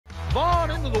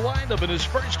Vaughn into the windup in his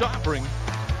first offering.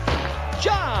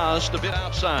 Just a bit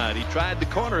outside. He tried the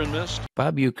corner and missed.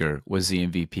 Bob Uecker was the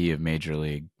MVP of Major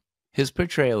League. His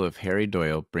portrayal of Harry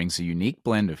Doyle brings a unique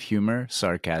blend of humor,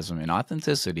 sarcasm, and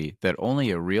authenticity that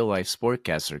only a real-life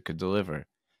sportcaster could deliver.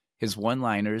 His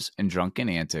one-liners and drunken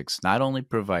antics not only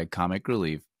provide comic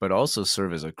relief, but also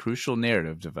serve as a crucial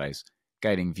narrative device,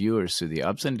 guiding viewers through the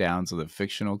ups and downs of the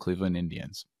fictional Cleveland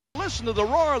Indians. Listen to the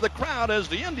roar of the crowd as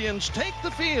the Indians take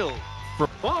the field. For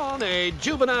Vaughn, a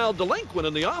juvenile delinquent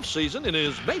in the offseason in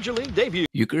his Major League debut.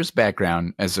 Uecker's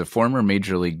background as a former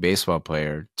Major League Baseball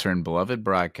player turned beloved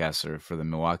broadcaster for the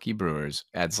Milwaukee Brewers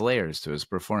adds layers to his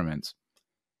performance.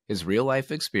 His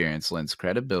real-life experience lends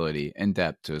credibility and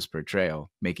depth to his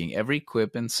portrayal, making every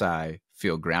quip and sigh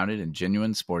feel grounded in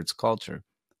genuine sports culture.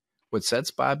 What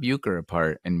sets Bob Uecker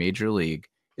apart in Major League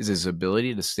is his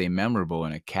ability to stay memorable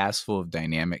in a cast full of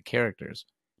dynamic characters.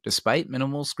 Despite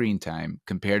minimal screen time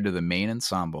compared to the main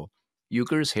ensemble,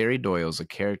 Uecker's Harry Doyle is a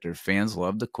character fans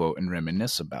love to quote and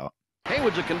reminisce about.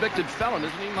 Haywood's a convicted felon,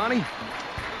 isn't he, Monty?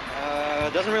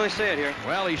 Doesn't really say it here.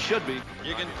 Well, he should be.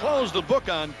 You can close the book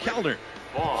on Kellner.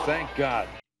 Thank God.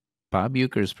 Bob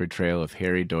Uecker's portrayal of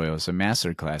Harry Doyle is a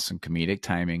masterclass in comedic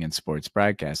timing and sports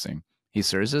broadcasting. He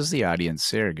serves as the audience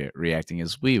surrogate, reacting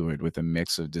as we would with a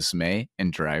mix of dismay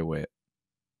and dry wit.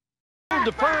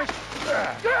 To first.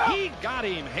 He got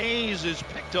him. Hayes is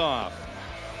picked off.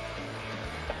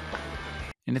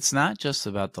 And it's not just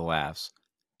about the laughs.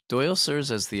 Doyle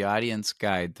serves as the audience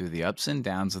guide through the ups and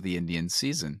downs of the Indians'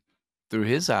 season. Through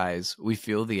his eyes, we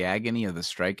feel the agony of the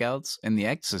strikeouts and the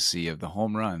ecstasy of the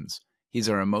home runs. He's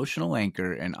our emotional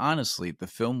anchor, and honestly, the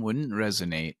film wouldn't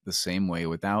resonate the same way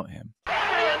without him. The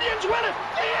Indians win it!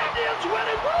 The Indians win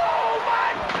it! Oh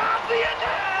my God, the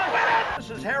Indians win it!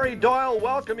 This is Harry Doyle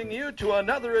welcoming you to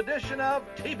another edition of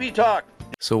TV Talk.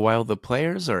 So while the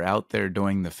players are out there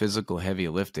doing the physical heavy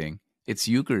lifting, it's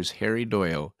Uecker's Harry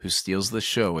Doyle who steals the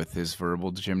show with his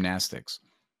verbal gymnastics.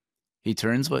 He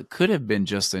turns what could have been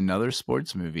just another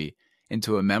sports movie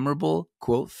into a memorable,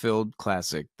 quote-filled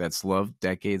classic that's loved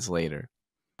decades later.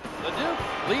 The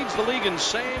Duke leads the league in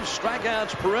saves,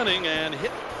 strikeouts per inning, and hit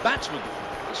batsmen.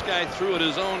 This guy threw at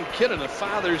his own kid in a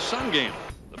father-son game.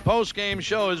 The post-game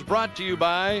show is brought to you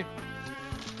by...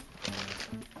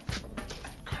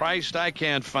 Christ, I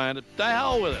can't find it. The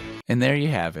hell with it. And there you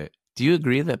have it. Do you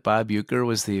agree that Bob Uecker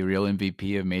was the real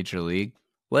MVP of Major League?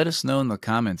 Let us know in the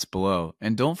comments below,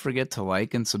 and don't forget to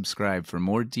like and subscribe for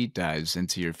more deep dives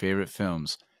into your favorite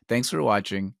films. Thanks for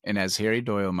watching, and as Harry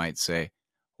Doyle might say,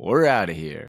 we're out of here.